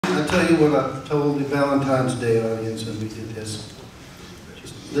I tell you what I told the Valentine's Day audience when we did this.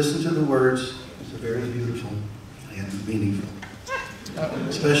 Just listen to the words. It's very beautiful and meaningful.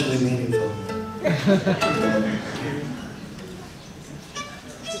 Especially meaningful.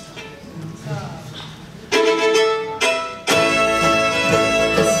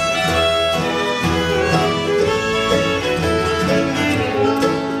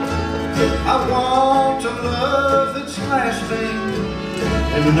 I want a love that's lasting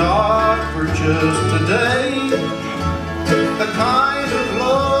and not for just today. The kind of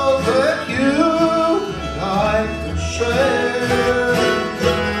love that you and I could share.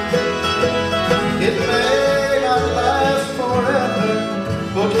 It may not last forever,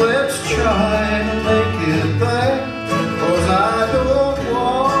 but let's try to make it there. 'Cause I don't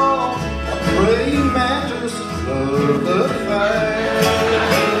want a praying mantis love affair.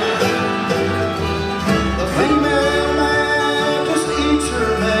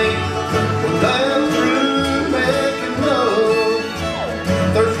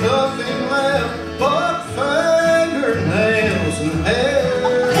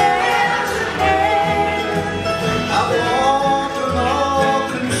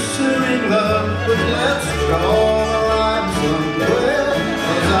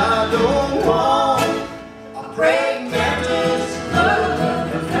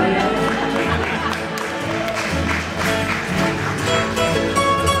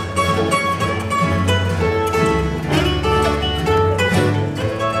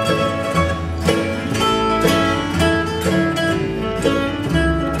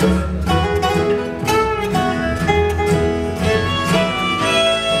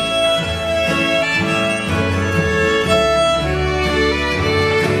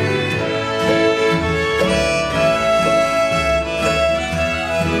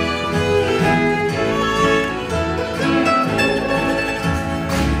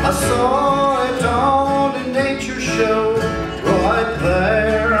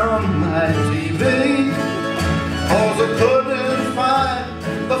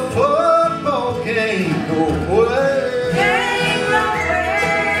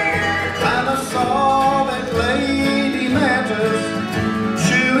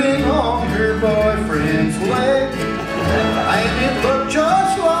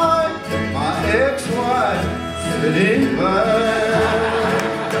 Sitting by